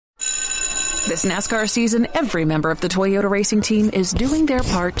This NASCAR season, every member of the Toyota racing team is doing their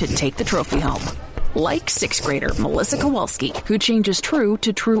part to take the trophy home. Like 6th grader Melissa Kowalski, who changes true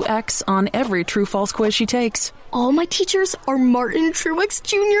to True X on every true-false quiz she takes. All my teachers are Martin Truex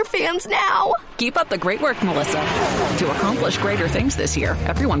Jr. fans now. Keep up the great work, Melissa. To accomplish greater things this year,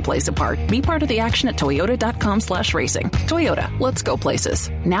 everyone plays a part. Be part of the action at toyota.com/racing. Toyota, let's go places.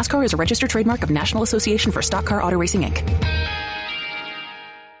 NASCAR is a registered trademark of National Association for Stock Car Auto Racing, Inc.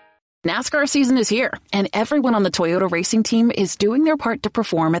 NASCAR season is here, and everyone on the Toyota racing team is doing their part to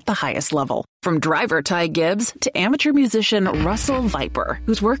perform at the highest level. From driver Ty Gibbs to amateur musician Russell Viper,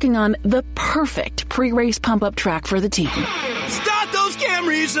 who's working on the perfect pre-race pump-up track for the team. Start those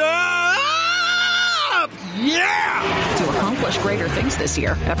Camrys up! Yeah! To accomplish greater things this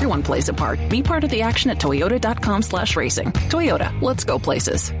year, everyone plays a part. Be part of the action at toyota.com/racing. Toyota, let's go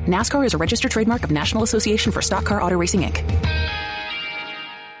places. NASCAR is a registered trademark of National Association for Stock Car Auto Racing, Inc.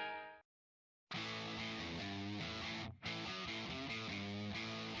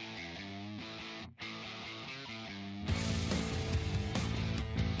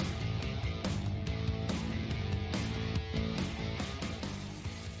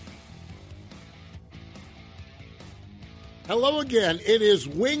 Hello again. It is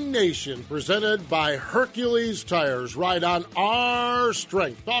Wing Nation presented by Hercules Tires. Ride on our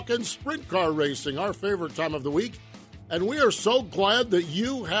strength. Talking sprint car racing, our favorite time of the week. And we are so glad that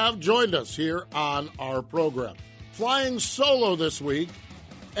you have joined us here on our program. Flying solo this week,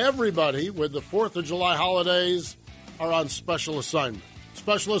 everybody with the 4th of July holidays are on special assignment.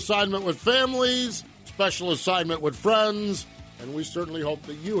 Special assignment with families, special assignment with friends. And we certainly hope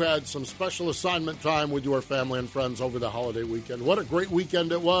that you had some special assignment time with your family and friends over the holiday weekend. What a great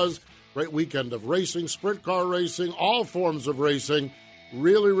weekend it was. Great weekend of racing, sprint car racing, all forms of racing.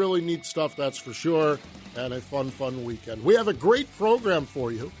 Really, really neat stuff, that's for sure. And a fun weekend. We have a great program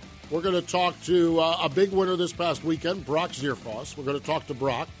for you. We're going to talk to a big winner this past weekend, Brock Zearfoss. We're going to talk to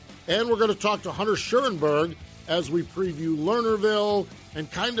Brock. And we're going to talk to Hunter Schuerenburg as we preview Lernerville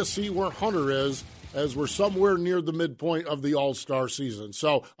and kind of see where Hunter is, as we're somewhere near the midpoint of the All-Star season.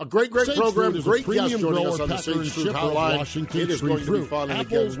 So a great program, great guest joining us on the Sage Fruit Hotline. It is going to be fun. And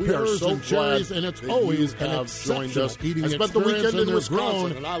again, we are so glad and it's always have joined us. I spent the weekend in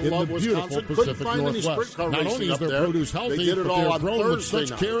Wisconsin, and I love Wisconsin. Couldn't find any sprint car racing up there. They did it all on Thursday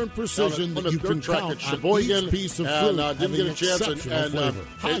night. Care and precision that you can count on each piece of fruit and didn't get a chance.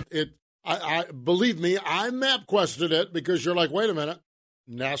 And I believe me, I MapQuested it because you're like, wait a minute,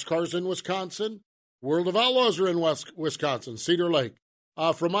 NASCAR's in Wisconsin. World of Outlaws are in Wisconsin, Cedar Lake.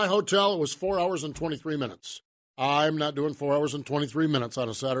 From my hotel, it was 4 hours and 23 minutes. I'm not doing 4 hours and 23 minutes on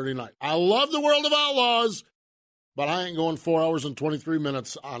a Saturday night. I love the World of Outlaws, but I ain't going 4 hours and 23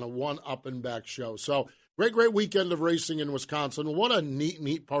 minutes on a one up and back show. So great weekend of racing in Wisconsin. What a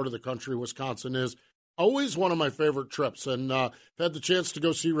neat part of the country Wisconsin is. Always one of my favorite trips, and I've had the chance to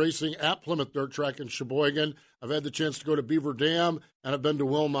go see racing at Plymouth Dirt Track in Sheboygan. I've had the chance to go to Beaver Dam, and I've been to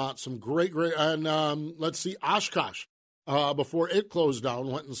Wilmot. Some great, and Oshkosh. Before it closed down,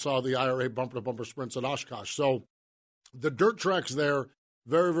 went and saw the IRA bumper-to-bumper sprints at Oshkosh. So the dirt tracks there,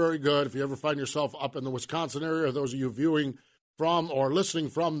 very good. If you ever find yourself up in the Wisconsin area, or those of you viewing from or listening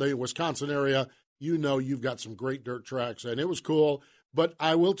from the Wisconsin area, you know you've got some great dirt tracks, and it was cool. But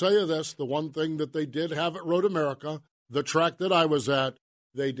I will tell you this, the one thing that they did have at Road America, the track that I was at,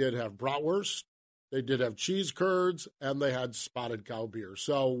 they did have bratwurst, they did have cheese curds, and they had spotted cow beer.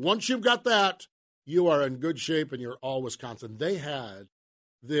 So once you've got that, you are in good shape, and you're all Wisconsin. They had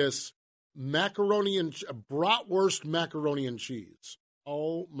this bratwurst macaroni and cheese.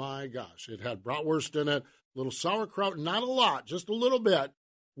 Oh, my gosh. It had bratwurst in it, little sauerkraut, not a lot, just a little bit,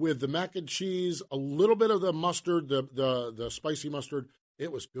 with the mac and cheese, a little bit of the mustard, the spicy mustard.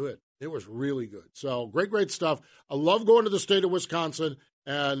 It was good. It was really good. So great stuff. I love going to the state of Wisconsin,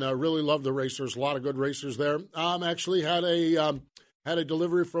 and really love the racers. A lot of good racers there. Actually had a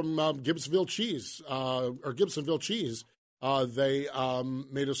delivery from Gibsonville Cheese. They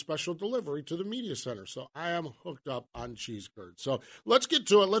made a special delivery to the media center. So I am hooked up on cheese curds. So let's get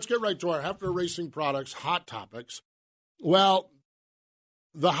to it. Let's get right to our Hefner Racing Products hot topics. Well,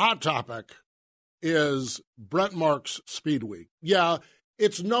 the hot topic is Brent Marks Speed Week. Yeah,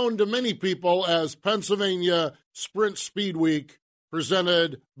 it's known to many people as Pennsylvania Sprint Speed Week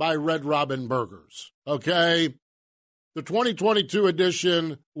presented by Red Robin Burgers. Okay? The 2022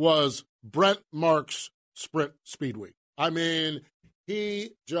 edition was Brent Marks Sprint Speed Week. I mean, he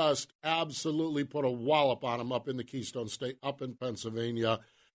just absolutely put a wallop on him up in the Keystone State, up in Pennsylvania.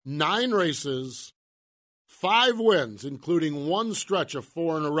 9 races, 5 wins, including one stretch of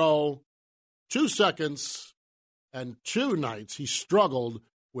 4 in a row, 2 seconds, and 2 nights he struggled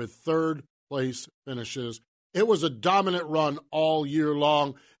with third place finishes. It was a dominant run all year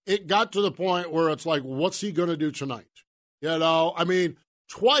long. It got to the point where it's like, what's he going to do tonight? You know, I mean,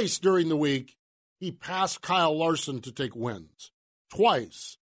 twice during the week, he passed Kyle Larson to take wins.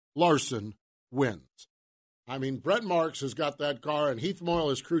 Twice, Larson wins. I mean, Brett Marks has got that car, and Heath Moyle,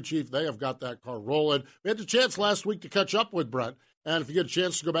 his crew chief, they have got that car rolling. We had the chance last week to catch up with Brett, and if you get a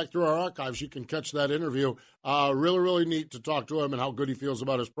chance to go back through our archives, you can catch that interview. Really, really neat to talk to him and how good he feels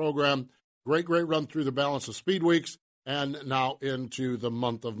about his program. Great run through the balance of speed weeks, and now into the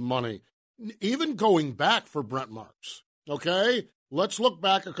month of money. Even going back for Brett Marks, okay? Let's look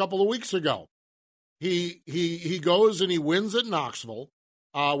back a couple of weeks ago. He goes and he wins at Knoxville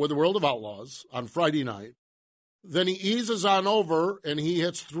with the World of Outlaws on Friday night. Then he eases on over, and he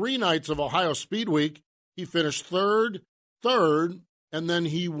hits 3 nights of Ohio Speed Week. He finished third, and then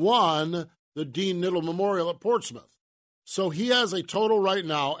he won the Dean Niddle Memorial at Portsmouth. So he has a total right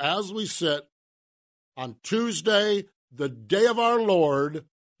now, as we sit, on Tuesday, the day of our Lord,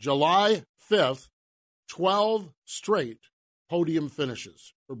 July 5th, 12 straight podium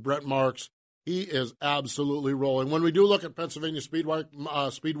finishes for Brett Marks. He is absolutely rolling. When we do look at Pennsylvania Speed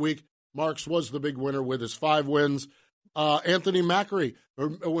Week, Marks was the big winner with his 5 wins. Anthony Macri,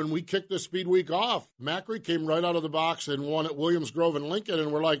 when we kicked the Speed Week off, Macri came right out of the box and won at Williams Grove and Lincoln,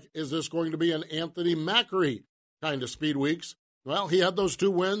 and we're like, is this going to be an Anthony Macri kind of Speed Weeks? Well, he had those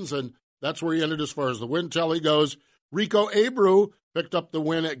 2 wins, and that's where he ended as far as the win tally goes. Rico Abreu picked up the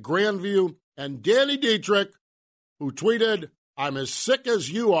win at Grandview, and Danny Dietrich, who tweeted, "I'm as sick as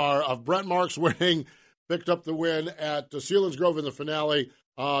you are of Brett Marks winning," picked up the win at Sealands Grove in the finale.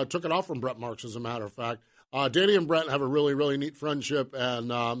 Took it off from Brett Marks, as a matter of fact. Danny and Brett have a really, really neat friendship,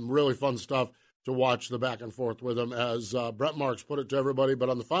 and really fun stuff to watch the back and forth with them, as Brett Marks put it to everybody. But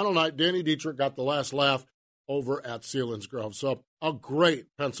on the final night, Danny Dietrich got the last laugh over at Sealands Grove. So a great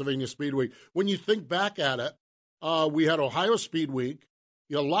Pennsylvania Speed Week. When you think back at it, we had Ohio Speed Week.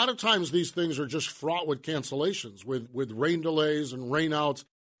 You know, a lot of times these things are just fraught with cancellations, with rain delays and rainouts.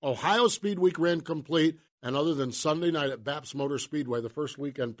 Ohio Speed Week ran complete, and other than Sunday night at Baps Motor Speedway, the first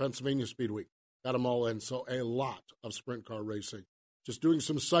weekend, Pennsylvania Speed Week, got them all in. So a lot of sprint car racing. Just doing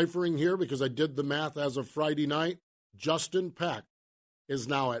some ciphering here because I did the math as of Friday night. Justin Peck is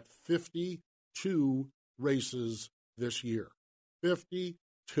now at 52 races this year.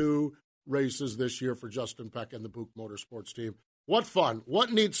 52 races this year for Justin Peck and the Buick Motorsports team. What fun.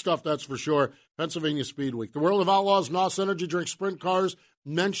 What neat stuff, that's for sure. Pennsylvania Speed Week. The World of Outlaws, NOS Energy Drink Sprint Cars,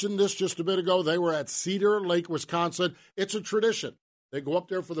 mentioned this just a bit ago. They were at Cedar Lake, Wisconsin. It's a tradition. They go up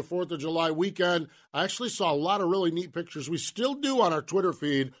there for the 4th of July weekend. I actually saw a lot of really neat pictures. We still do on our Twitter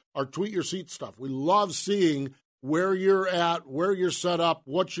feed, our Tweet Your Seat stuff. We love seeing where you're at, where you're set up,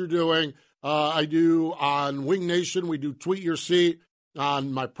 what you're doing. I do on Wing Nation. We do Tweet Your Seat.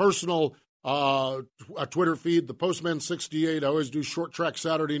 On my personal Twitter feed, the Postman 68, I always do Short Track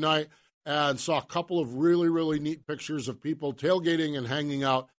Saturday night, and saw a couple of really, really neat pictures of people tailgating and hanging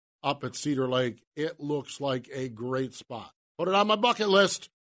out up at Cedar Lake. It looks like a great spot. Put it on my bucket list.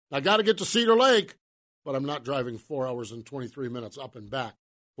 I got to get to Cedar Lake, but I'm not driving 4 hours and 23 minutes up and back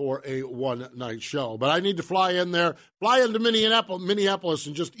for a one-night show. But I need to fly in there, fly into Minneapolis,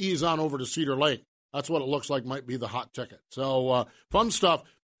 and just ease on over to Cedar Lake. That's what it looks like might be the hot ticket. So fun stuff.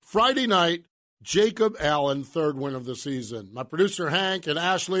 Friday night, Jacob Allen, 3rd win of the season. My producer Hank and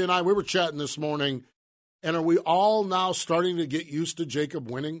Ashley and I, we were chatting this morning, and are we all now starting to get used to Jacob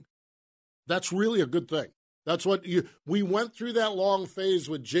winning? That's really a good thing. That's what we went through that long phase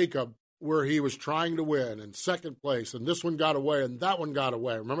with Jacob where he was trying to win in second place, and this one got away and that one got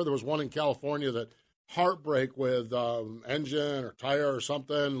away. Remember there was one in California that heartbreak with engine or tire or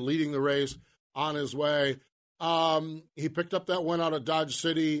something, leading the race on his way. He picked up that win out of Dodge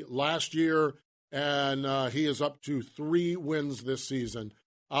City last year, and he is up to 3 wins this season.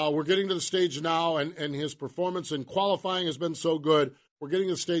 We're getting to the stage now, and his performance in qualifying has been so good. We're getting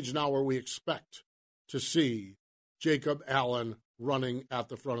to the stage now where we expect to see Jacob Allen running at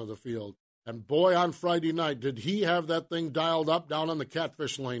the front of the field. And boy, on Friday night, did he have that thing dialed up down on the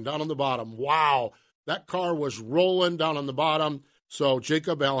catfish lane, down on the bottom. Wow, that car was rolling down on the bottom. So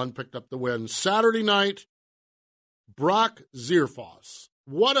Jacob Allen picked up the win. Saturday night, Brock Zearfoss.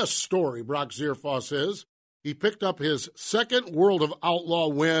 What a story Brock Zearfoss is. He picked up his 2nd World of Outlaw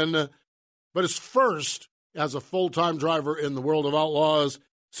win, but his first as a full-time driver in the World of Outlaws.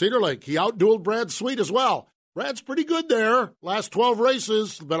 Cedar Lake, he outdueled Brad Sweet as well. Brad's pretty good there. Last 12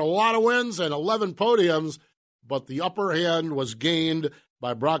 races, been a lot of wins and 11 podiums, but the upper hand was gained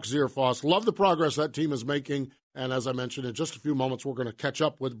by Brock Zearfoss. Love the progress that team is making, and as I mentioned, in just a few moments, we're going to catch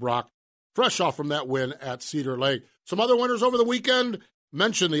up with Brock, fresh off from that win at Cedar Lake. Some other winners over the weekend.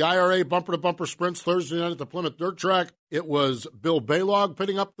 mentioned the IRA bumper-to-bumper sprints Thursday night at the Plymouth Dirt Track. It was Bill Baylog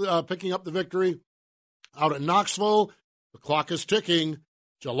picking up the victory. Out at Knoxville, the clock is ticking.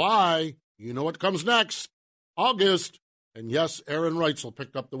 July, you know what comes next. August, and yes, Aaron Reitzel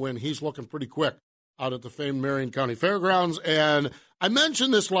picked up the win. He's looking pretty quick out at the famed Marion County Fairgrounds. And I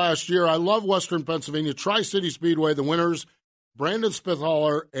mentioned this last year. I love Western Pennsylvania. Tri-City Speedway, the winners, Brandon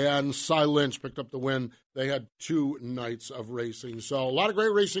Spithaler and Cy Lynch picked up the win. They had 2 nights of racing. So a lot of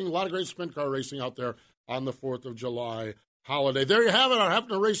great racing, a lot of great sprint car racing out there on the 4th of July holiday. There you have it, our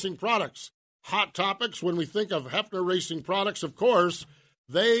Hefner Racing products. Hot topics. When we think of Hefner Racing products, of course,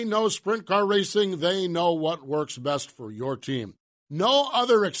 they know sprint car racing. They know what works best for your team. No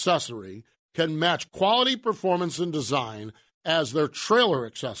other accessory can match quality, performance, and design as their trailer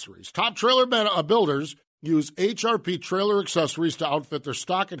accessories. Top trailer builders use HRP trailer accessories to outfit their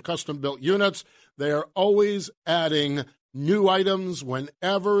stock and custom-built units. They are always adding new items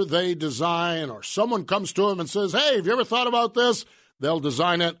whenever they design or someone comes to them and says, hey, have you ever thought about this? They'll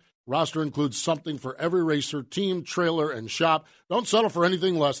design it. Roster includes something for every racer, team, trailer, and shop. Don't settle for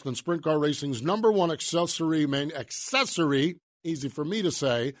anything less than Sprint Car Racing's #1 accessory, easy for me to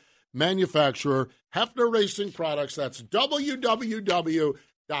say, manufacturer, Hefner Racing Products. That's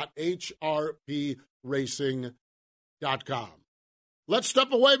www.hrpracing.com. Let's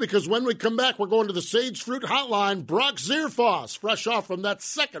step away because when we come back, we're going to the Sage Fruit Hotline. Brock Zearfoss, fresh off from that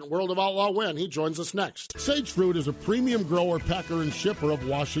second World of Outlaw win. He joins us next. Sage Fruit is a premium grower, packer, and shipper of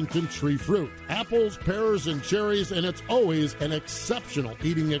Washington tree fruit. Apples, pears, and cherries, and it's always an exceptional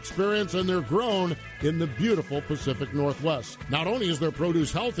eating experience, and they're grown in the beautiful Pacific Northwest. Not only is their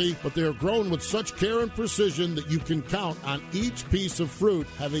produce healthy, but they are grown with such care and precision that you can count on each piece of fruit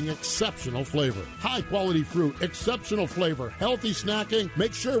having exceptional flavor. High-quality fruit, exceptional flavor, healthy snacking.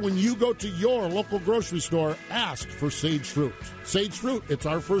 Make sure when you go to your local grocery store, ask for Sage Fruit. Sage Fruit, it's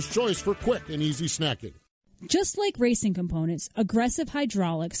our first choice for quick and easy snacking. Just like racing components, Aggressive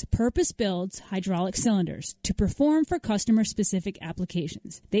Hydraulics purpose-builds hydraulic cylinders to perform for customer-specific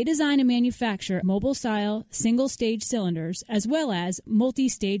applications. They design and manufacture mobile-style, single-stage cylinders as well as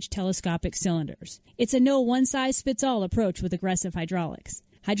multi-stage telescopic cylinders. It's a no one-size-fits-all approach with Aggressive Hydraulics.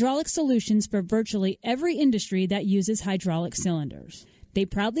 Hydraulic solutions for virtually every industry that uses hydraulic cylinders. They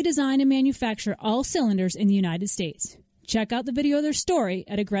proudly design and manufacture all cylinders in the United States. Check out the video of their story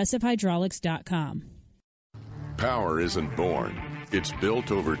at aggressivehydraulics.com. Power isn't born, it's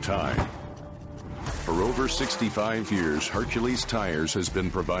built over time. For over 65 years, Hercules Tires has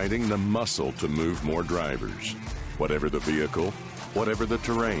been providing the muscle to move more drivers. Whatever the vehicle, whatever the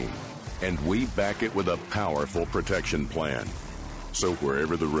terrain, and we back it with a powerful protection plan. So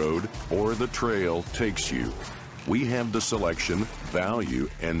wherever the road or the trail takes you, we have the selection, value,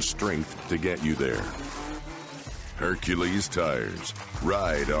 and strength to get you there. Hercules Tires.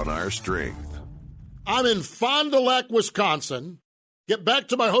 Ride on our strength. I'm in Fond du Lac, Wisconsin. Get back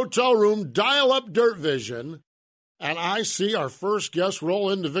to my hotel room, dial up Dirt Vision, and I see our first guest roll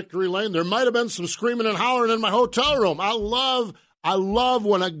into victory lane. There might have been some screaming and hollering in my hotel room. I love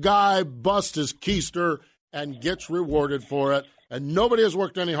when a guy busts his keister and gets rewarded for it. And nobody has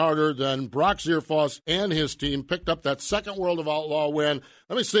worked any harder than Brock Zearfoss and his team. Picked up that second World of Outlaw win.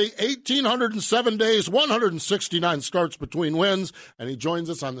 Let me see, 1,807 days, 169 starts between wins. And he joins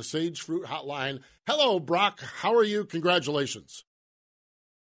us on the Sage Fruit Hotline. Hello, Brock. How are you? Congratulations.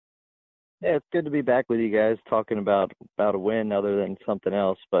 Yeah, it's good to be back with you guys talking about a win other than something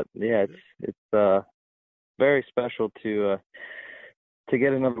else. But, yeah, it's very special to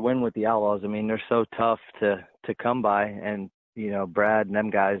get another win with the Outlaws. I mean, they're so tough to come by, and you know, Brad and them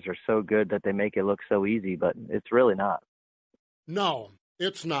guys are so good that they make it look so easy, but it's really not. No,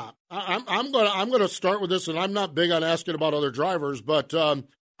 it's not. I'm gonna start with this, and I'm not big on asking about other drivers, but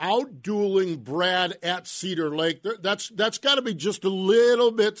out-dueling Brad at Cedar Lake, that's got to be just a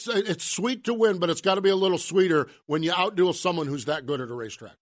little bit. It's sweet to win, but it's got to be a little sweeter when you out-duel someone who's that good at a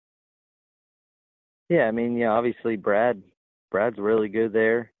racetrack. Yeah, I mean, yeah, obviously Brad's really good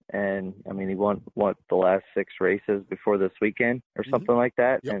there. And, I mean, he won, the last 6 races before this weekend or something like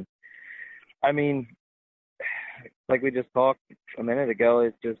that. Yep. And, I mean, like we just talked a minute ago,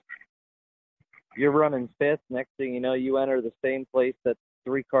 it's just you're running 5th. Next thing you know, you enter the same place that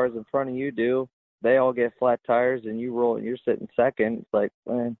 3 cars in front of you do. They all get flat tires, and you roll, and you're sitting 2nd. It's like,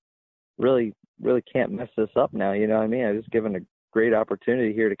 man, really can't mess this up now. You know what I mean? I was given a great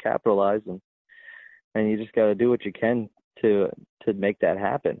opportunity here to capitalize, and you just got to do what you can to make that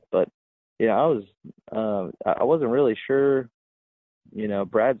happen. But you know, I wasn't really sure. You know,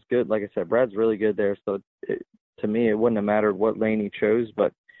 Brad's good. Like I said, Brad's really good there. So to me, it wouldn't have mattered what lane he chose.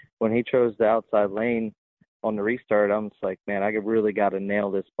 But when he chose the outside lane, on the restart, I'm just like, man, I really got to nail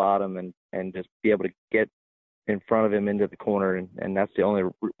this bottom and just be able to get in front of him into the corner, and that's the only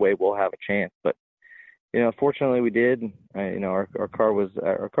way we'll have a chance. But fortunately we did. Our car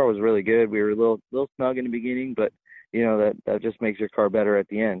was really good. We were a little snug in the beginning, but that just makes your car better at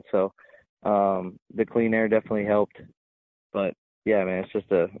the end. So the clean air definitely helped. But yeah, man, it's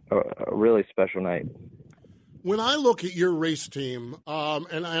just a really special night. When I look at your race team,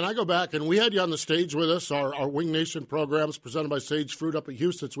 and I go back, and we had you on the stage with us, our Wing Nation programs presented by Sage Fruit up at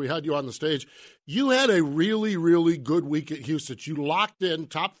Houston, we had you on the stage. You had a really, really good week at Houston. You locked in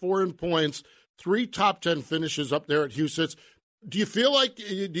top 4 in points, 3 top 10 finishes up there at Houston. Do you feel like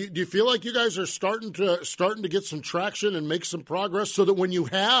you guys are starting to get some traction and make some progress so that when you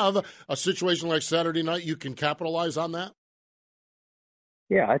have a situation like Saturday night, you can capitalize on that?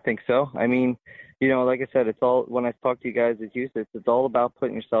 Yeah, I think so. I mean, like I said, it's all, when I talk to you guys at Houston, it's all about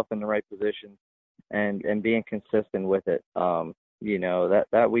putting yourself in the right position and being consistent with it.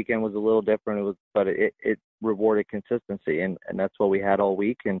 That weekend was a little different. But it rewarded consistency, and that's what we had all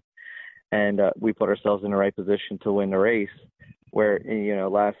week. And we put ourselves in the right position to win the race. Where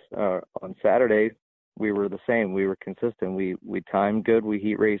on Saturday we were the same. We were consistent. We timed good. We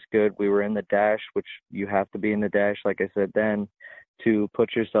heat raced good. We were in the dash, which you have to be in the dash, like I said then, to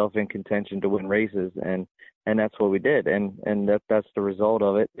put yourself in contention to win races, and that's what we did, and that's the result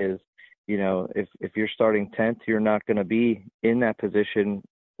of it. Is if you're starting 10th, you're not going to be in that position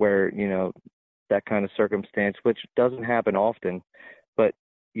where that kind of circumstance, which doesn't happen often, but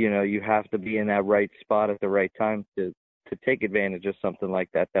you have to be in that right spot at the right time to take advantage of something like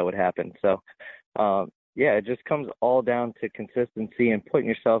that would happen. So it just comes all down to consistency and putting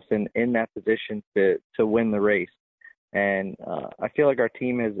yourself in that position to win the race. And I feel like our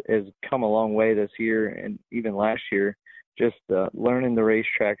team has come a long way this year and even last year, just learning the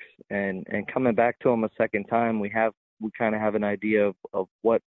racetracks and coming back to them a second time. We kind of have an idea of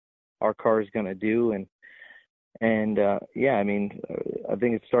what our car is going to do. I mean, I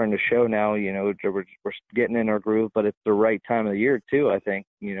think it's starting to show now, we're getting in our groove, but it's the right time of the year too, I think,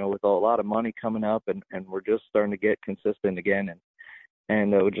 with a lot of money coming up and we're just starting to get consistent again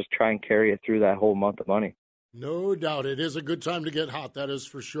and we'll just try and carry it through that whole month of money. No doubt. It is a good time to get hot. That is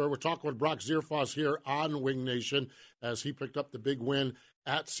for sure. We're talking with Brock Zearfoss here on Wing Nation as he picked up the big win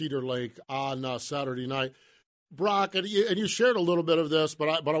at Cedar Lake on Saturday night. Brock, and you shared a little bit of this, but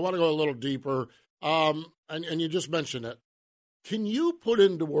I want to go a little deeper. And you just mentioned it. Can you put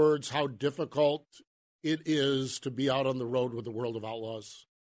into words how difficult it is to be out on the road with the World of Outlaws?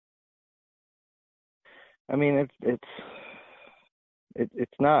 I mean, it's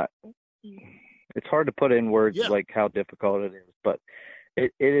not. It's hard to put in words like how difficult it is, but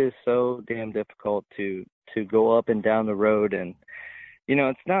it is so damn difficult to go up and down the road, and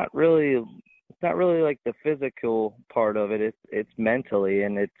it's not really like the physical part of it. It's mentally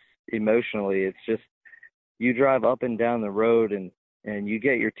and it's emotionally. It's just you drive up and down the road and you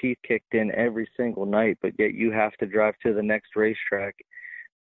get your teeth kicked in every single night, but yet you have to drive to the next racetrack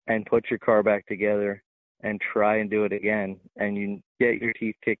and put your car back together and try and do it again, and you get your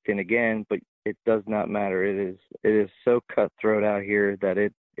teeth kicked in again, but it does not matter. It is so cutthroat out here that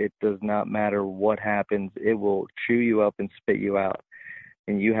it does not matter what happens. It will chew you up and spit you out,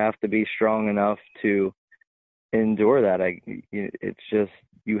 and you have to be strong enough to endure that. It's just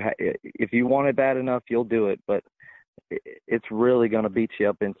if you want it bad enough, you'll do it, but it's really going to beat you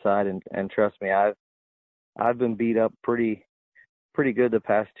up inside. And trust me, I've been beat up pretty good the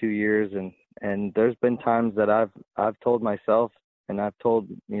past 2 years, and there's been times that I've told myself and I've told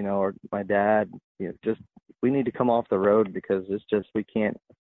or my dad, just we need to come off the road because it's just we can't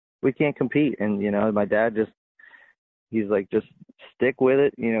compete. And my dad he's like, just stick with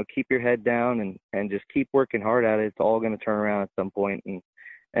it, keep your head down and just keep working hard at it. It's all going to turn around at some point.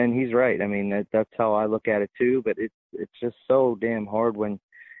 And he's right. I mean, that's how I look at it too, but it's just so damn hard when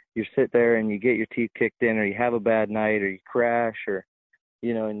you sit there and you get your teeth kicked in, or you have a bad night, or you crash, or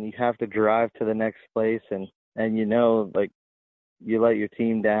and you have to drive to the next place, and like you let your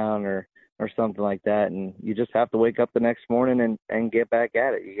team down or something like that, and you just have to wake up the next morning and get back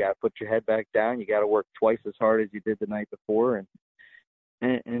at it. You got to put your head back down. You got to work twice as hard as you did the night before,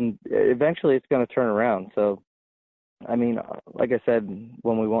 and eventually it's going to turn around. So, I mean, like I said,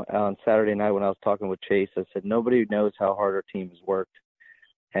 when we went on Saturday night, when I was talking with Chase, I said, nobody knows how hard our team has worked.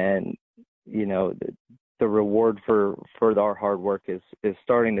 And, the reward for our hard work is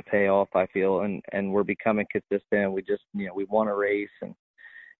starting to pay off, I feel, and we're becoming consistent. We just, we want to race, and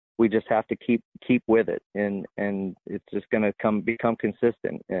we just have to keep with it. And it's just going to become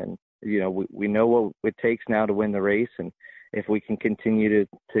consistent. And, we know what it takes now to win the race, and if we can continue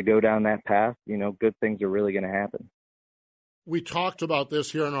to go down that path, good things are really going to happen. We talked about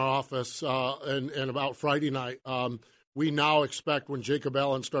this here in our office and about Friday night. We now expect when Jacob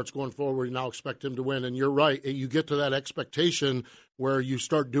Allen starts going forward, we now expect him to win. And you're right. You get to that expectation where you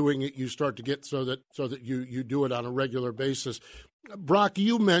start doing it. You start to get so that you do it on a regular basis. Brock,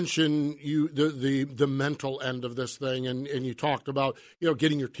 you mentioned the mental end of this thing, and you talked about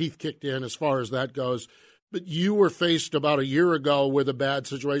getting your teeth kicked in as far as that goes. But you were faced about a year ago with a bad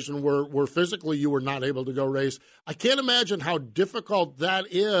situation where physically you were not able to go race. I can't imagine how difficult that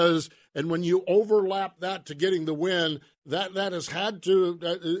is. And when you overlap that to getting the win, that has had to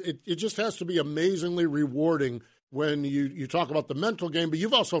it just has to be amazingly rewarding when you talk about the mental game. But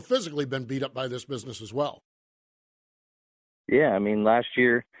you've also physically been beat up by this business as well. Yeah, I mean, last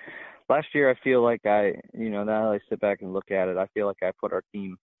year I feel like now that I sit back and look at it, I feel like I put our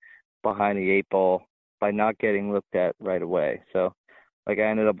team behind the eight ball by not getting looked at right away. So, I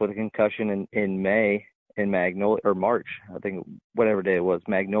ended up with a concussion in May in Magnolia, or March, I think, whatever day it was,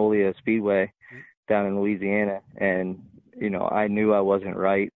 Magnolia Speedway down in Louisiana. And, I knew I wasn't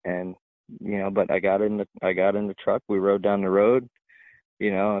right. And, but I got in the truck. We rode down the road.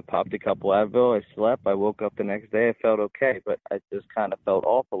 I popped a couple Advil. I slept. I woke up the next day. I felt okay, but I just kind of felt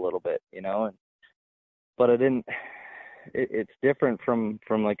off a little bit, but I didn't. It's different from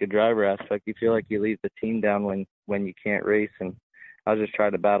like a driver aspect. You feel like you leave the team down when you can't race, and I was just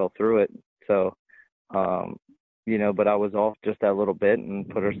trying to battle through it. So, but I was off just that little bit and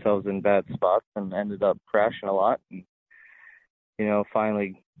put ourselves in bad spots and ended up crashing a lot. And,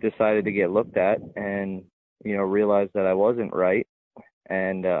 finally decided to get looked at and, realized that I wasn't right.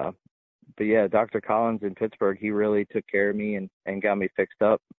 And, but yeah, Dr. Collins in Pittsburgh, he really took care of me and got me fixed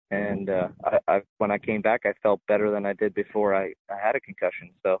up. And I when I came back, I felt better than I did before I had a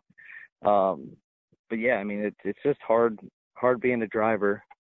concussion. So, but yeah, I mean, it's just hard being a driver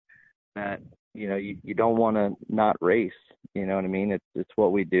that, you don't want to not race. You know what I mean? It's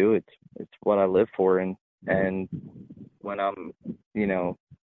what we do. It's what I live for. And when I'm,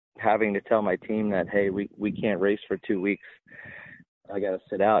 having to tell my team that, hey, we can't race for 2 weeks, I got to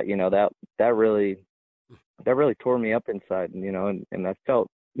sit out, that really tore me up inside, and I felt,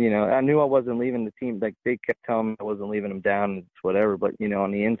 I knew I wasn't leaving the team. Like, they kept telling me I wasn't leaving them down, it's whatever. But,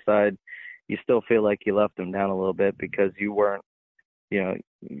 on the inside, you still feel like you left them down a little bit because you weren't,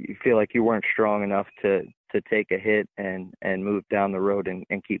 you feel like you weren't strong enough to take a hit and move down the road and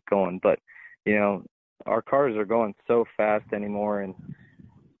keep going. But, our cars are going so fast anymore. And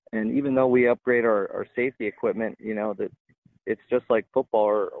even though we upgrade our safety equipment, that it's just like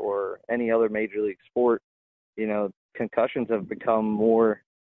football or any other major league sport. Concussions have become more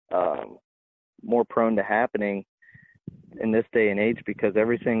prone to happening in this day and age because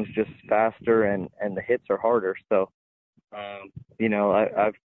everything's just faster and the hits are harder. So,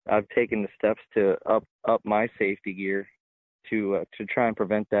 I've taken the steps to up my safety gear to try and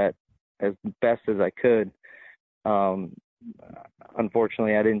prevent that as best as I could.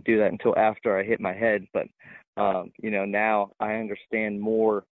 Unfortunately, I didn't do that until after I hit my head, but now I understand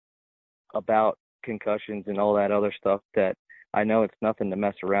more about concussions and all that other stuff that I know it's nothing to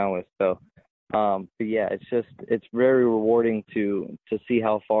mess around with. So, but yeah, it's very rewarding to see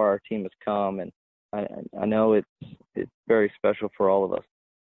how far our team has come, and I know it's very special for all of us.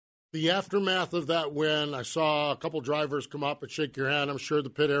 The aftermath of that win, I saw a couple drivers come up and shake your hand. I'm sure the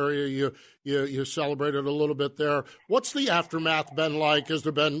pit area you celebrated a little bit there. What's the aftermath been like? Has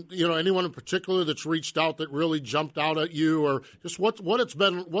there been anyone in particular that's reached out that really jumped out at you, or just what's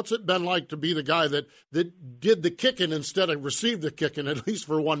it been like to be the guy that did the kicking instead of received the kicking, at least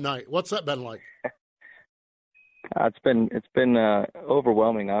for one night? What's that been like? It's been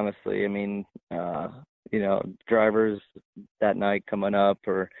overwhelming, honestly. I mean, drivers that night coming up,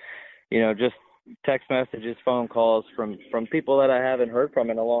 or just text messages, phone calls from people that I haven't heard from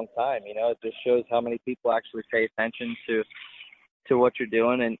in a long time. It just shows how many people actually pay attention to what you're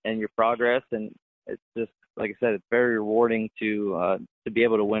doing and your progress. And it's just, like I said, it's very rewarding to be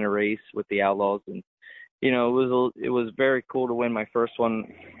able to win a race with the Outlaws. And it was very cool to win my first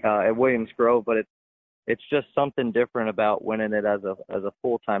one at Williams Grove, but it's just something different about winning it as a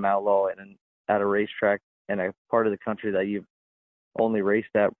full-time Outlaw and at a racetrack in a part of the country that you've only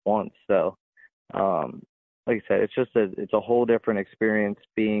raced at once. So, like I said, it's a whole different experience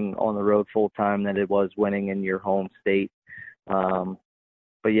being on the road full time than it was winning in your home state.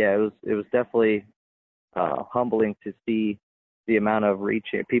 But yeah, it was definitely humbling to see the amount of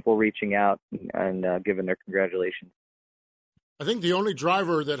people reaching out and giving their congratulations. I think the only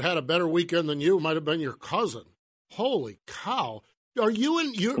driver that had a better weekend than you might have been your cousin. Holy cow. Are you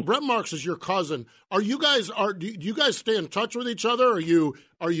and you? Brett Marks is your cousin. Do you guys stay in touch with each other?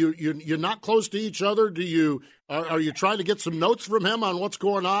 You're not close to each other? Are you trying to get some notes from him on what's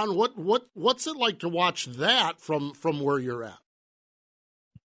going on? What's it like to watch that from where you're at?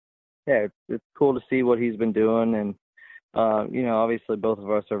 Yeah, it's cool to see what he's been doing, and obviously both of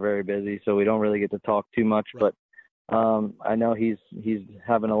us are very busy, so we don't really get to talk too much. Right. But I know he's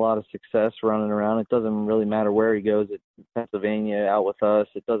having a lot of success running around. It doesn't really matter where he goes. At Pennsylvania, out with us,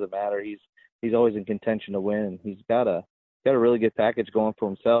 it doesn't matter. He's always in contention to win. He's got a really good package going for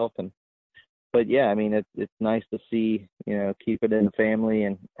himself. But yeah, I mean it's nice to see, keep it in the family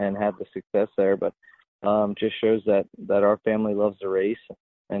and have the success there. But just shows that our family loves the race,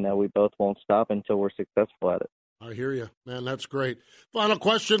 and that we both won't stop until we're successful at it. I hear you, man. That's great. Final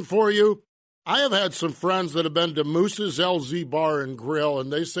question for you. I have had some friends that have been to Moose's LZ Bar and Grill,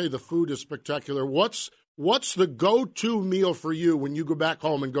 and they say the food is spectacular. What's the go-to meal for you when you go back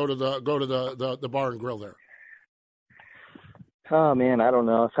home and go to the bar and grill there? Oh man, I don't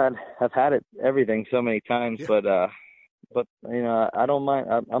know. I've had it everything so many times, yeah. but I don't mind.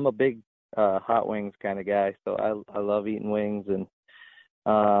 I'm a big hot wings kind of guy, so I love eating wings, and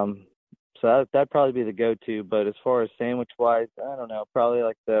so that'd probably be the go-to. But as far as sandwich-wise, I don't know. Probably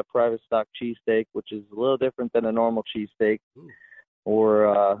like the private stock cheesesteak, which is a little different than a normal cheesesteak.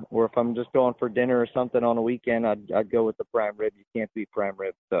 Or if I'm just going for dinner or something on a weekend, I'd go with the prime rib. You can't beat prime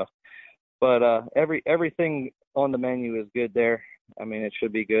rib. So, but everything on the menu is good there. I mean, it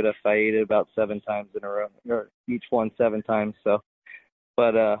should be good if I ate it about 7 times in a row, or each one 7 times. So,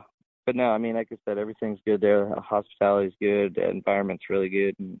 but no, I mean, like I said, everything's good there. The hospitality's good. The environment's really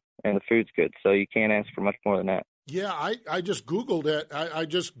good, and the food's good. So you can't ask for much more than that. Yeah, I just Googled it. I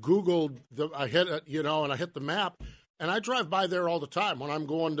just Googled I hit it, and I hit the map, and I drive by there all the time. When I'm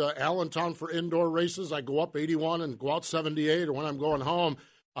going to Allentown for indoor races, I go up 81 and go out 78, or when I'm going home,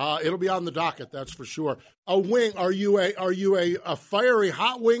 it'll be on the docket, that's for sure. A wing, are you a fiery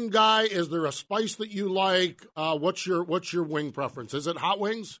hot wing guy? Is there a spice that you like? What's your wing preference? Is it hot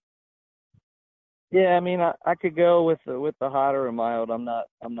wings? Yeah, I mean, I could go with the hot or mild. I'm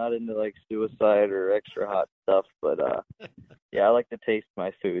not into like suicide or extra hot stuff, but yeah, I like to taste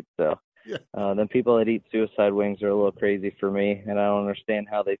my food. So yeah. Then people that eat suicide wings are a little crazy for me, and I don't understand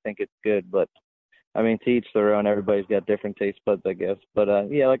how they think it's good. But I mean, to each their own. Everybody's got different taste buds, I guess. But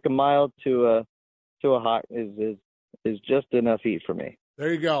yeah, like a mild to a hot is just enough heat for me.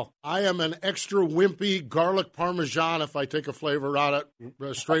 There you go. I am an extra wimpy garlic parmesan if I take a flavor on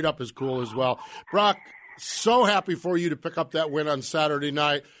it. Straight up is cool as well. Brock, so happy for you to pick up that win on Saturday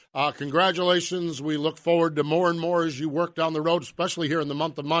night. Congratulations. We look forward to more and more as you work down the road, especially here in the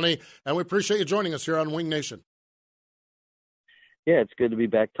month of money. And we appreciate you joining us here on Wing Nation. Yeah, it's good to be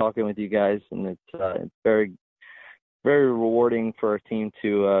back talking with you guys, and it's very, very rewarding for our team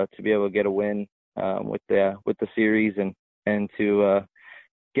to be able to get a win with the series and to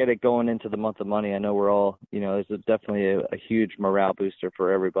get it going into the month of money. I know we're all, there's definitely a huge morale booster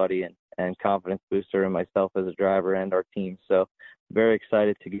for everybody and confidence booster in myself as a driver and our team. So very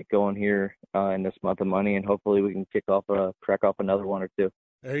excited to get going here in this month of money, and hopefully we can crack off another one or two.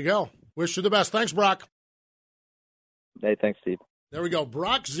 There you go. Wish you the best. Thanks, Brock. Hey, thanks, Steve. There we go.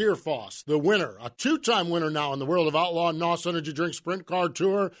 Brock Zearfoss, the winner, a 2-time winner now in the World of Outlaw and NOS Energy Drink Sprint Car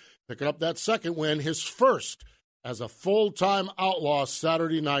Tour, picking up that second win, his first as a full-time outlaw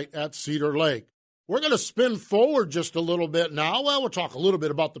Saturday night at Cedar Lake. We're going to spin forward just a little bit now. Well, we'll talk a little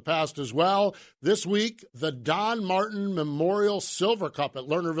bit about the past as well. This week, the Don Martin Memorial Silver Cup at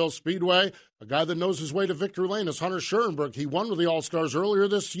Lernerville Speedway. A guy that knows his way to victory lane is Hunter Schuerenburg. He won with the All-Stars earlier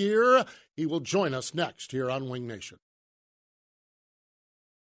this year. He will join us next here on Wing Nation.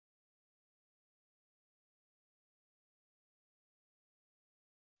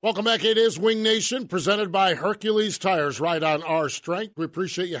 Welcome back. It is Wing Nation, presented by Hercules Tires, right on our strength. We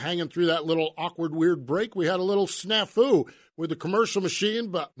appreciate you hanging through that little awkward, weird break. We had a little snafu with the commercial machine,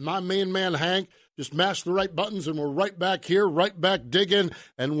 but my main man, Hank, just mashed the right buttons, and we're right back here, right back digging,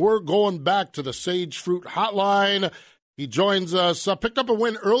 and we're going back to the Sage Fruit Hotline. He joins us, picked up a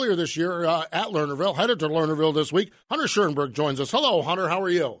win earlier this year at Lernerville, headed to Lernerville this week. Hunter Schuerenburg joins us. Hello, Hunter. How are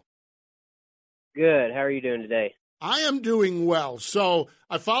you? Good. How are you doing today? I am doing well. So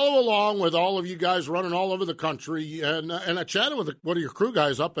I follow along with all of you guys running all over the country, and I chatted with one of your crew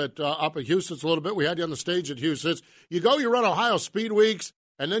guys up at Houston's a little bit. We had you on the stage at Houston's. You run Ohio Speed Weeks,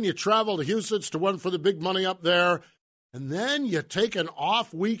 and then you travel to Houston's to win for the big money up there, and then you take an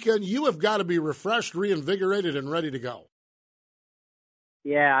off weekend. You have got to be refreshed, reinvigorated, and ready to go.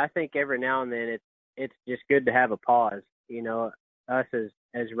 Yeah, I think every now and then it's just good to have a pause. Us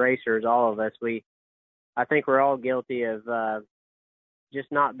as racers, all of us, I think we're all guilty of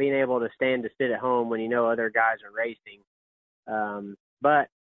just not being able to stand to sit at home when you know other guys are racing. But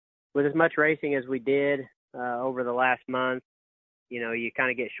with as much racing as we did over the last month, you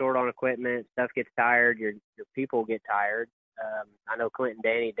kind of get short on equipment. Stuff gets tired. Your people get tired. I know Clint and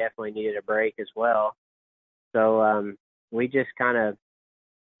Danny definitely needed a break as well. So we just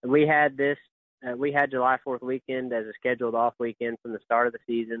we had July 4th weekend as a scheduled off weekend from the start of the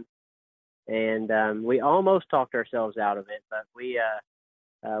season. And we almost talked ourselves out of it, but we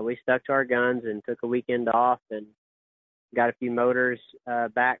stuck to our guns and took a weekend off and got a few motors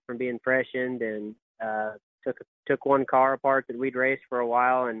back from being freshened, and took one car apart that we'd raced for a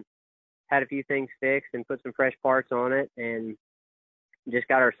while and had a few things fixed and put some fresh parts on it, and just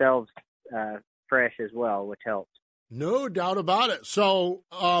got ourselves fresh as well, which helped. No doubt about it. So,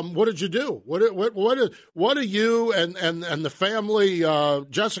 what did you do? What do you and the family,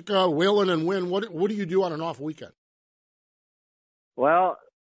 Jessica, Waylon, and Wynn? What do you do on an off weekend? Well,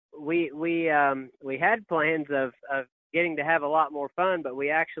 we had plans of getting to have a lot more fun, but we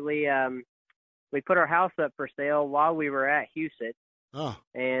actually we put our house up for sale while we were at Houston,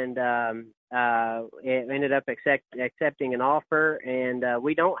 and it ended up accepting an offer, and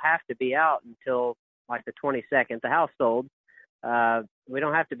we don't have to be out until like the 22nd. The house sold. We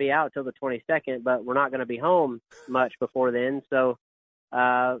don't have to be out till the 22nd, but we're not going to be home much before then. So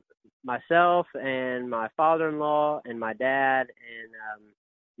myself and my father-in-law and my dad and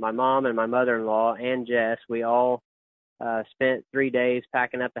my mom and my mother-in-law and Jess, we all spent 3 days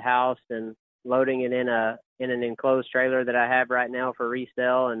packing up the house and loading it in an enclosed trailer that I have right now for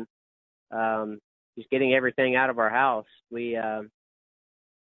resale, and just getting everything out of our house.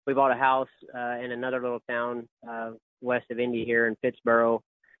 We bought a house in another little town west of Indy here in Pittsburgh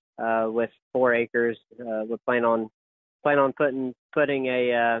with 4 acres. We plan on putting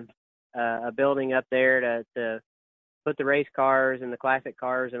a building up there to put the race cars and the classic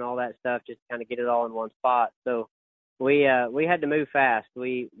cars and all that stuff, just kind of get it all in one spot. So we had to move fast.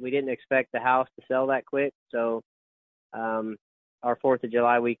 We didn't expect the house to sell that quick. So our 4th of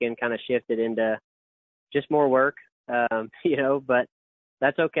July weekend kind of shifted into just more work, but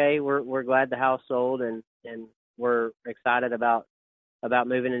that's okay. We're glad the house sold, and we're excited about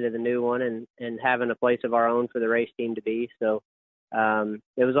moving into the new one and having a place of our own for the race team to be. So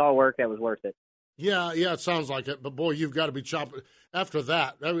it was all work that was worth it. Yeah, it sounds like it. But, boy, you've got to be chopping. After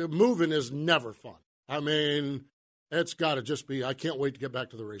that, moving is never fun. I mean, it's got to just be, I can't wait to get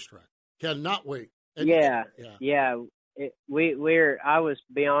back to the racetrack. Cannot wait. Yeah. I was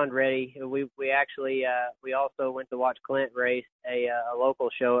beyond ready. We actually we also went to watch Clint race a local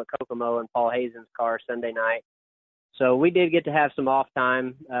show at Kokomo in Paul Hazen's car Sunday night. So we did get to have some off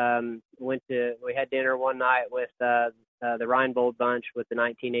time. We had dinner one night with the Reinbold bunch with the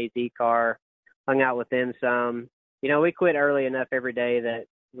 19 AZ car, hung out with them some. We quit early enough every day that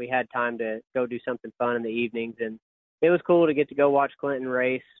we had time to go do something fun in the evenings, and it was cool to get to go watch Clinton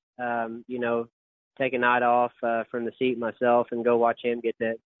race. Take a night off from the seat myself and go watch him get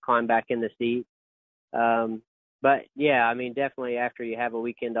to climb back in the seat. But yeah, I mean, definitely after you have a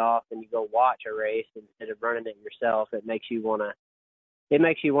weekend off and you go watch a race instead of running it yourself, it makes you want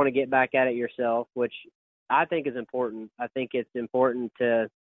to get back at it yourself, which I think is important. I think it's important to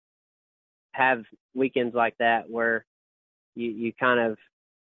have weekends like that where you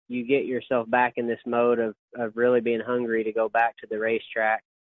get yourself back in this mode of really being hungry to go back to the racetrack.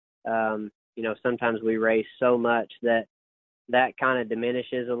 Sometimes we race so much that kind of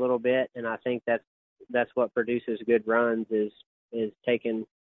diminishes a little bit, and I think that's what produces good runs is taking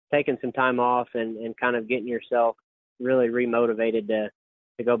some time off and kind of getting yourself really remotivated to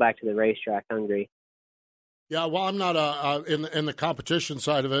go back to the racetrack hungry. Yeah, well, I'm not in the competition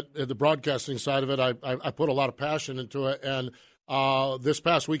side of it, the broadcasting side of it. I put a lot of passion into it, and this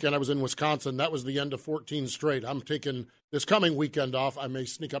past weekend I was in Wisconsin. That was the end of 14 straight. I'm taking this coming weekend off. I may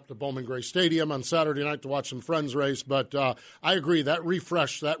sneak up to Bowman Gray Stadium on Saturday night to watch some friends race, but I agree that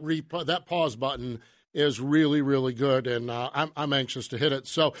refresh, that pause button is really, really good, and I'm anxious to hit it.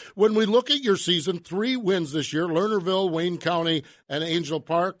 So when we look at your season, 3 wins this year, Lernerville, Wayne County, and Angel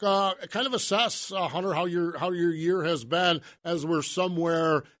Park, kind of assess, Hunter, how your year has been as we're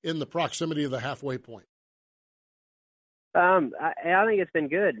somewhere in the proximity of the halfway point. I think it's been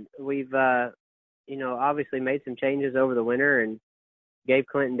good. We've, obviously made some changes over the winter and gave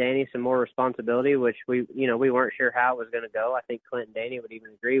Clint and Danny some more responsibility, which we weren't sure how it was going to go. I think Clint and Danny would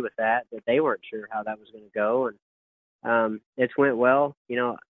even agree with that they weren't sure how that was going to go. And it's went well.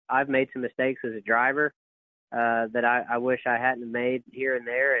 I've made some mistakes as a driver that I wish I hadn't made here and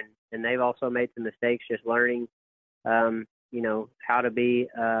there. And they've also made some mistakes just learning, how to be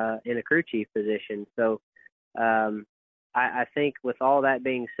in a crew chief position. So, I think with all that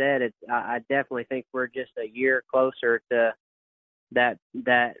being said, I definitely think we're just a year closer to that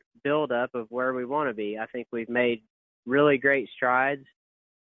build up of where we want to be. I think we've made really great strides.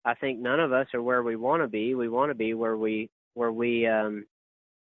 I think none of us are where we want to be. We want to be where we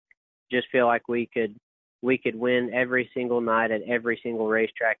just feel like we could win every single night at every single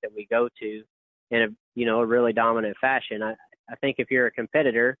racetrack that we go to in a really dominant fashion. I think if you're a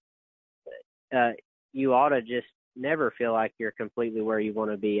competitor, you ought to just never feel like you're completely where you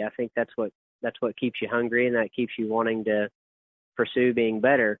want to be. I think that's what keeps you hungry, and that keeps you wanting to pursue being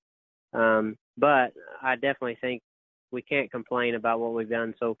better. But I definitely think we can't complain about what we've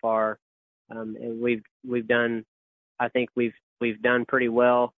done so far. We've done pretty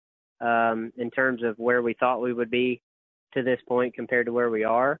well in terms of where we thought we would be to this point compared to where we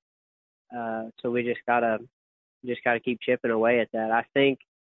are. So we just gotta keep chipping away at that.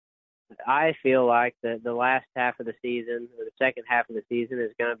 I feel like the last half of the season, or the second half of the season,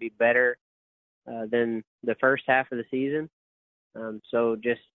 is going to be better than the first half of the season. So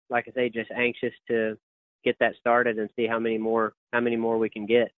just like I say, just anxious to get that started and see how many more we can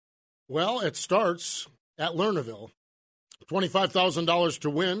get. Well, it starts at Lernerville. $25,000 to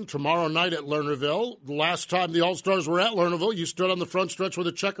win tomorrow night at Lernerville. The last time the All-Stars were at Lernerville, you stood on the front stretch with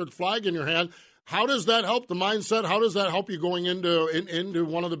a checkered flag in your hand. How does that help the mindset? How does that help you going into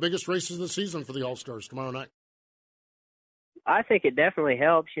one of the biggest races of the season for the All-Stars tomorrow night? I think it definitely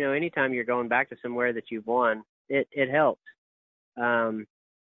helps. Anytime you're going back to somewhere that you've won, it helps. But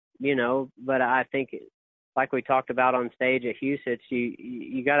I think, like we talked about on stage at Houston,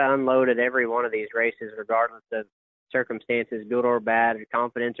 you got to unload at every one of these races, regardless of circumstances, good or bad, or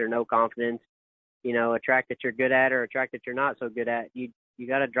confidence or no confidence. A track that you're good at or a track that you're not so good at, you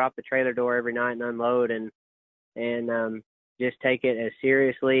got to drop the trailer door every night and unload and just take it as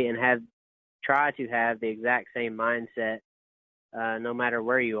seriously and try to have the exact same mindset no matter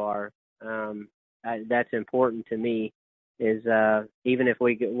where you are. That's important to me. Is even if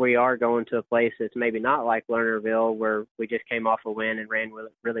we are going to a place that's maybe not like Lernerville, where we just came off a win and ran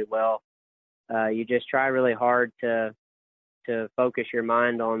really well, you just try really hard to focus your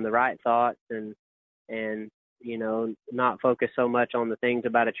mind on the right thoughts and not focus so much on the things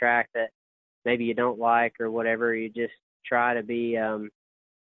about a track that maybe you don't like or whatever. You just try to be in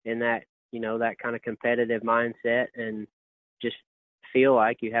that that kind of competitive mindset and just feel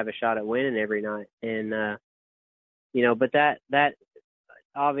like you have a shot at winning every night. And but that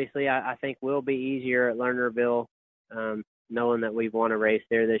obviously I think will be easier at Lernerville, knowing that we've won a race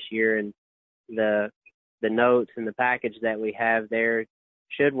there this year, and the notes and the package that we have there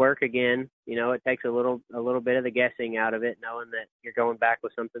should work again. It takes a little bit of the guessing out of it, knowing that you're going back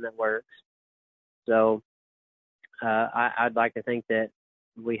with something that works. So I'd like to think that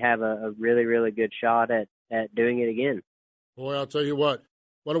we have a really, really good shot at doing it again. Boy, I'll tell you what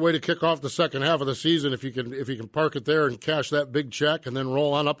a way to kick off the second half of the season if you can park it there and cash that big check and then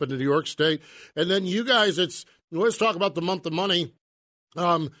roll on up into New York State. And then you guys, let's talk about the month of money.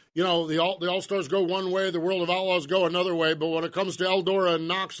 The All-Stars go one way, the World of Outlaws go another way, but when it comes to Eldora and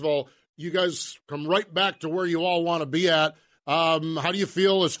Knoxville, you guys come right back to where you all want to be at. How do you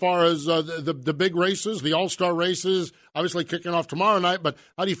feel as far as the big races, the All-Star races, obviously kicking off tomorrow night, but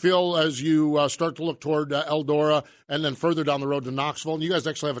how do you feel as you start to look toward Eldora and then further down the road to Knoxville? And you guys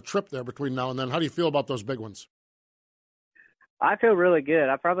actually have a trip there between now and then. How do you feel about those big ones? I feel really good.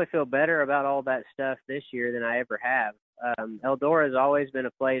 I probably feel better about all that stuff this year than I ever have. Eldora has always been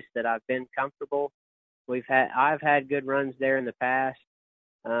a place that I've been comfortable. I've had good runs there in the past.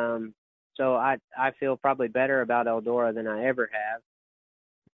 So I feel probably better about Eldora than I ever have.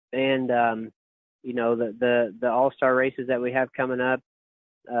 And, the All-Star races that we have coming up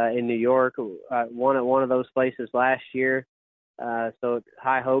in New York, won at one of those places last year. So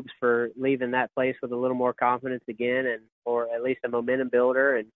high hopes for leaving that place with a little more confidence again, or at least a momentum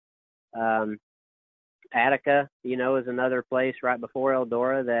builder. And Attica, is another place right before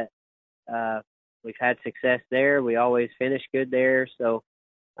Eldora that we've had success there. We always finish good there. So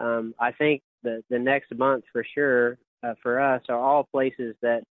I think the next month for sure for us are all places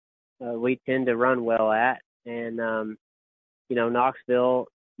that we tend to run well at. And, Knoxville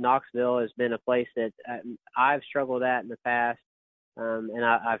has been a place that I've struggled at in the past. And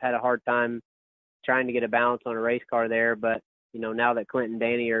I've had a hard time trying to get a balance on a race car there. But, now that Clint and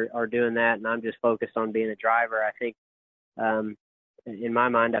Danny are doing that and I'm just focused on being a driver, I think in my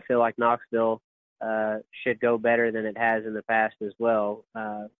mind, I feel like Knoxville should go better than it has in the past as well.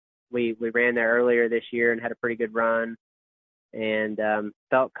 We ran there earlier this year and had a pretty good run and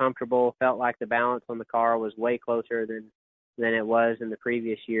felt comfortable, felt like the balance on the car was way closer than it was in the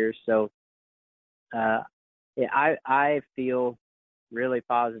previous years. So yeah, I feel really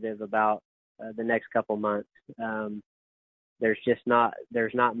positive about the next couple months. There's not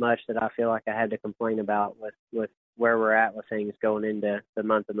much that I feel like I had to complain about with where we're at with things going into the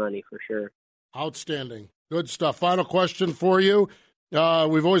month of money for sure. Outstanding. Good stuff. Final question for you.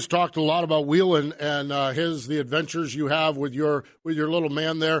 We've always talked a lot about Wheelan and the adventures you have with your little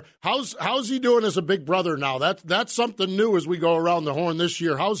man there. How's he doing as a big brother now? That's something new as we go around the horn this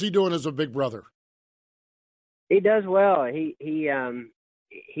year. How's he doing as a big brother? He does well. He's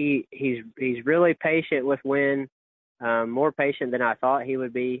really patient with Wynn, more patient than I thought he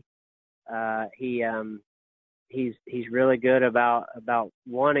would be. He's really good about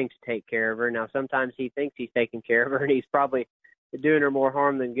wanting to take care of her. Now sometimes he thinks he's taking care of her, and he's probably doing her more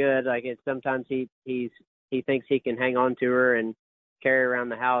harm than good. Like sometimes he thinks he can hang on to her and carry around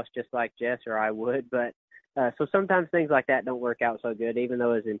the house just like Jess or I would. But so sometimes things like that don't work out so good, even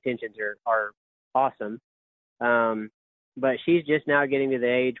though his intentions are awesome. But she's just now getting to the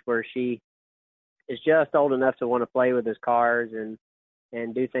age where she is just old enough to want to play with his cars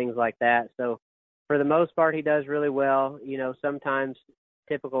and do things like that. So for the most part, he does really well. You know, sometimes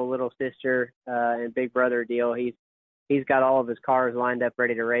typical little sister and big brother deal. He's got all of his cars lined up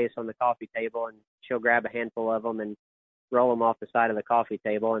ready to race on the coffee table, and she'll grab a handful of them and roll them off the side of the coffee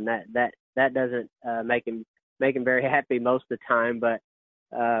table. And that doesn't make him very happy most of the time, but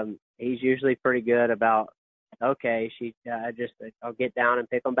he's usually pretty good about, okay, I'll get down and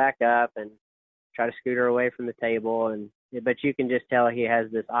pick them back up and try to scoot her away from the table. But you can just tell he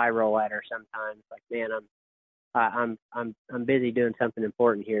has this eye roll at her sometimes, like, man, I'm busy doing something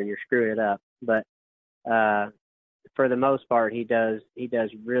important here and you're screwing it up. But for the most part, he does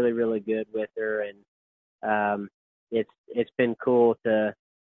really, really good with her, and it's been cool to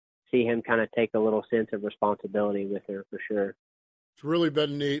see him kind of take a little sense of responsibility with her for sure. It's really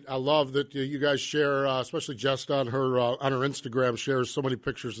been neat. I love that you guys share, especially Jess on her Instagram, shares so many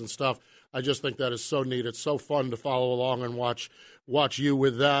pictures and stuff. I just think that is so neat. It's so fun to follow along and watch you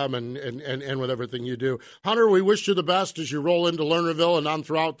with them and with everything you do. Hunter, we wish you the best as you roll into Lernerville and on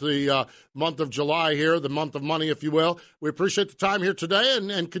throughout the month of July here, the month of money, if you will. We appreciate the time here today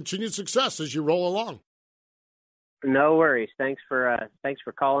and continued success as you roll along. No worries. Thanks for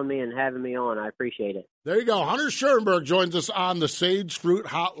calling me and having me on. I appreciate it. There you go. Hunter Schuerenburg joins us on the Sage Fruit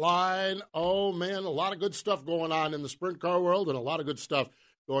Hotline. Oh, man, a lot of good stuff going on in the sprint car world and a lot of good stuff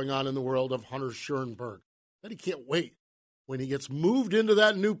going on in the world of Hunter Schuerenburg. But he can't wait when he gets moved into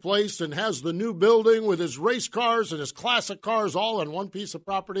that new place and has the new building with his race cars and his classic cars all on one piece of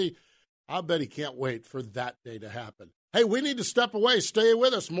property. I bet he can't wait for that day to happen. Hey, we need to step away. Stay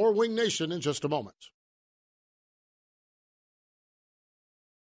with us. More Wing Nation in just a moment.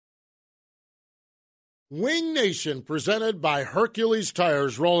 Wing Nation, presented by Hercules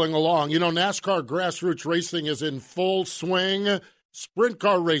Tires, rolling along. You know, NASCAR grassroots racing is in full swing. Sprint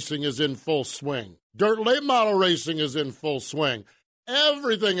car racing is in full swing. Dirt late model racing is in full swing.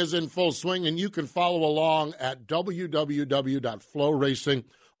 Everything is in full swing, and you can follow along at www.flowracing.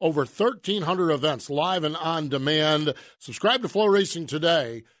 Over 1,300 events live and on demand. Subscribe to Flow Racing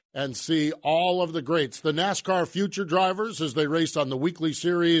today and see all of the greats. The NASCAR future drivers as they race on the weekly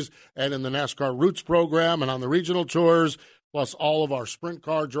series and in the NASCAR Roots program and on the regional tours, plus all of our sprint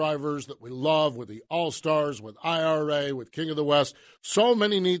car drivers that we love with the All-Stars, with IRA, with King of the West. So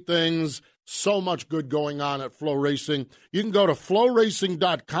many neat things, so much good going on at Flow Racing. You can go to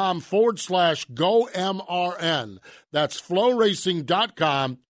flowracing.com/GoMRN. That's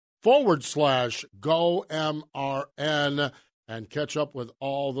flowracing.com/GoMRN. And catch up with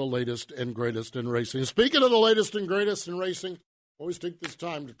all the latest and greatest in racing. Speaking of the latest and greatest in racing, always take this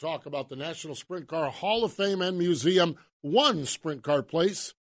time to talk about the National Sprint Car Hall of Fame and Museum, one sprint car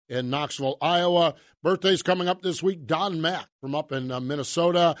place in Knoxville, Iowa. Birthdays coming up this week. Don Mack from up in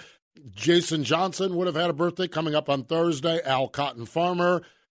Minnesota. Jason Johnson would have had a birthday coming up on Thursday. Al Cotton Farmer.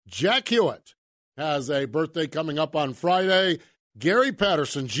 Jack Hewitt has a birthday coming up on Friday. Gary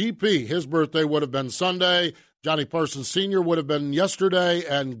Patterson, GP, his birthday would have been Sunday. Johnny Parsons Sr. would have been yesterday,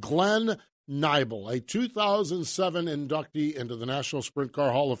 and Glenn Nibel, a 2007 inductee into the National Sprint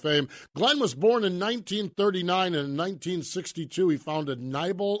Car Hall of Fame. Glenn was born in 1939, and in 1962 he founded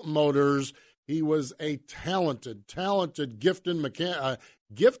Nibel Motors. He was a talented, gifted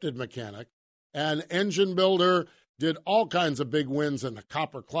mechanic and engine builder. Did all kinds of big wins in the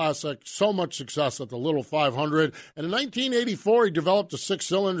Copper Classic, so much success at the Little 500. And in 1984, he developed a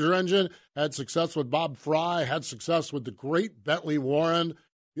six-cylinder engine, had success with Bob Fry, had success with the great Bentley Warren.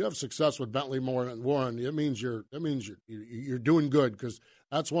 You have success with Bentley Warren, it means you're doing good, because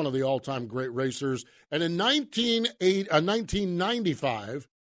that's one of the all-time great racers. And in 1995,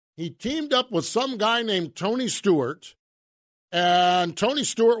 He teamed up with some guy named Tony Stewart, and Tony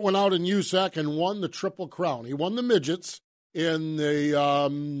Stewart went out in USAC and won the Triple Crown. He won the midgets in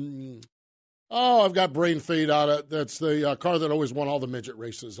the, I've got brain fade on it. That's the car that always won all the midget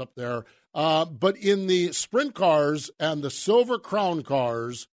races up there. But in the sprint cars and the Silver Crown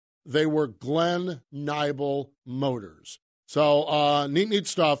cars, they were Glenn Nibel motors. So neat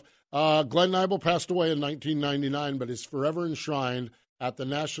stuff. Glenn Nibel passed away in 1999, but is forever enshrined at the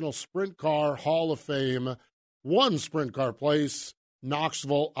National Sprint Car Hall of Fame. One sprint car place,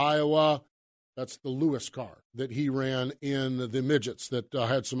 Knoxville, Iowa. That's the Lewis car that he ran in the midgets that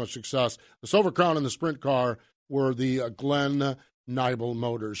had so much success. The Silver Crown and the sprint car were the Glenn Nibel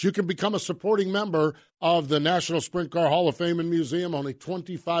motors. You can become a supporting member of the National Sprint Car Hall of Fame and Museum, only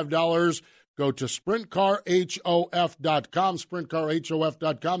 $25. Go to sprintcarhof.com,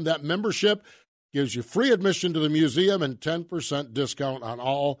 sprintcarhof.com. That membership gives you free admission to the museum and 10% discount on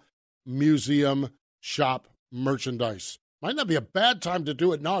all museum shop merchandise. Might not be a bad time to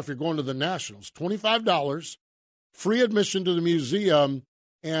do it now if you're going to the Nationals. $25, free admission to the museum,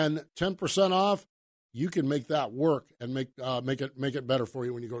 and 10% off. You can make that work and make it better for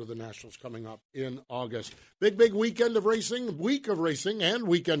you when you go to the Nationals coming up in August. Big weekend of racing, week of racing, and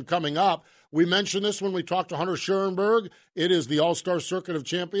weekend coming up. We mentioned this when we talked to Hunter Schuerenburg. It is the All-Star Circuit of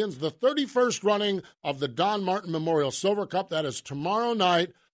Champions, the 31st running of the Don Martin Memorial Silver Cup. That is tomorrow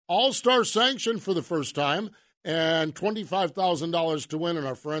night. All-Star sanctioned for the first time, and $25,000 to win. And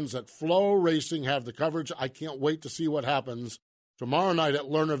our friends at Flow Racing have the coverage. I can't wait to see what happens tomorrow night at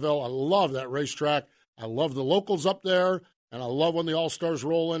Lernerville. I love that racetrack. I love the locals up there, and I love when the All-Stars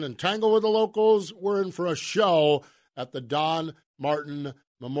roll in and tangle with the locals. We're in for a show at the Don Martin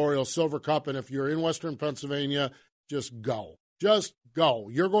Memorial Silver Cup, and if you're in Western Pennsylvania, just go. Just go.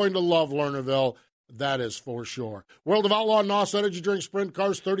 You're going to love Lernerville. That is for sure. World of Outlaw NOS Energy Drink Sprint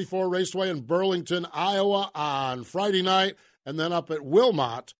Cars 34 Raceway in Burlington, Iowa on Friday night, and then up at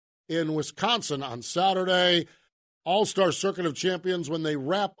Wilmot in Wisconsin on Saturday. All-Star Circuit of Champions, when they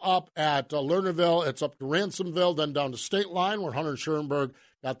wrap up at Lernerville, it's up to Ransomville, then down to State Line, where Hunter Schuerenburg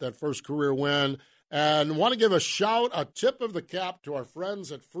got that first career win. And want to give a tip of the cap to our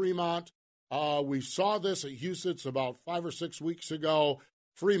friends at Fremont. We saw this at Huset's about 5 or 6 weeks ago.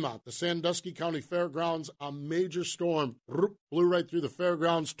 Fremont, the Sandusky County Fairgrounds, a major storm blew right through the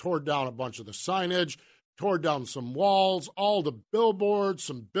fairgrounds, tore down a bunch of the signage, tore down some walls, all the billboards,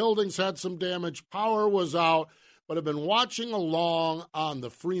 some buildings had some damage, power was out. But I've been watching along on the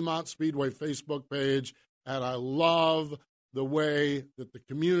Fremont Speedway Facebook page, and I love the way that the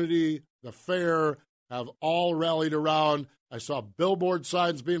community, the fair, have all rallied around. I saw billboard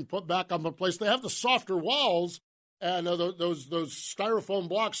signs being put back on the place. They have the softer walls, and those styrofoam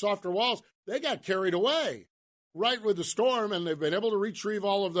block softer walls, they got carried away right with the storm, and they've been able to retrieve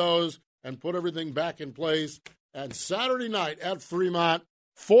all of those and put everything back in place. And Saturday night at Fremont,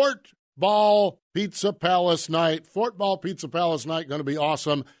 Fort Ball Pizza Palace night. Fort Ball Pizza Palace night, going to be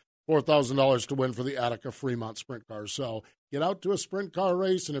awesome. $4,000 to win for the Attica Fremont Sprint Cars. So get out to a sprint car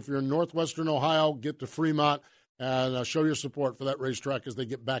race, and if you're in northwestern Ohio, get to Fremont and show your support for that racetrack as they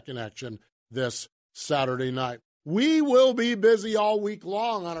get back in action this Saturday night. We will be busy all week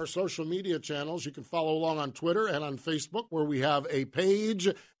long on our social media channels. You can follow along on Twitter and on Facebook, where we have a page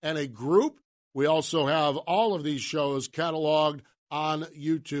and a group. We also have all of these shows cataloged on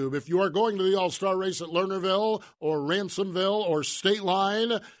YouTube. If you are going to the All-Star race at Lernerville or Ransomville or State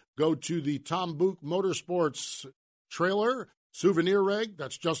Line, go to the Tom Book Motorsports trailer, souvenir rig.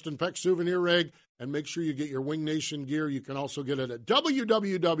 That's Justin Peck's souvenir rig. And make sure you get your Wing Nation gear. You can also get it at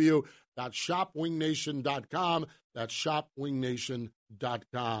www.shopwingnation.com. That's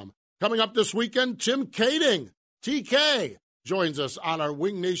shopwingnation.com. Coming up this weekend, Tim Kading, TK, joins us on our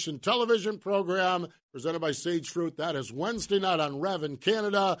Wing Nation television program presented by Sage Fruit. That is Wednesday night on Rev in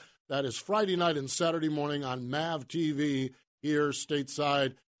Canada. That is Friday night and Saturday morning on MAV TV here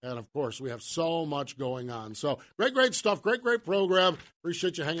stateside. And, of course, we have so much going on. So great stuff, great program.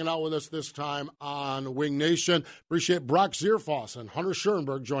 Appreciate you hanging out with us this time on Wing Nation. Appreciate Brock Zearfoss and Hunter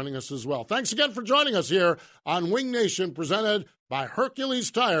Schuerenburg joining us as well. Thanks again for joining us here on Wing Nation, presented by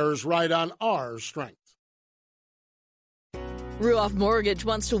Hercules Tires, right on our strength. Ruoff Mortgage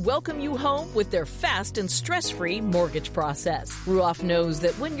wants to welcome you home with their fast and stress-free mortgage process. Ruoff knows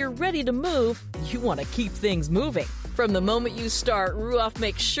that when you're ready to move, you want to keep things moving. From the moment you start, Ruoff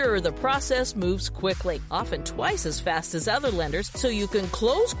makes sure the process moves quickly, often twice as fast as other lenders, so you can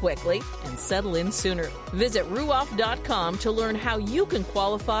close quickly and settle in sooner. Visit ruoff.com to learn how you can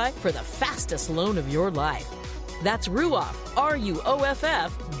qualify for the fastest loan of your life. That's Ruoff,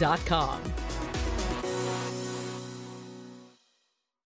 RUOFF.com.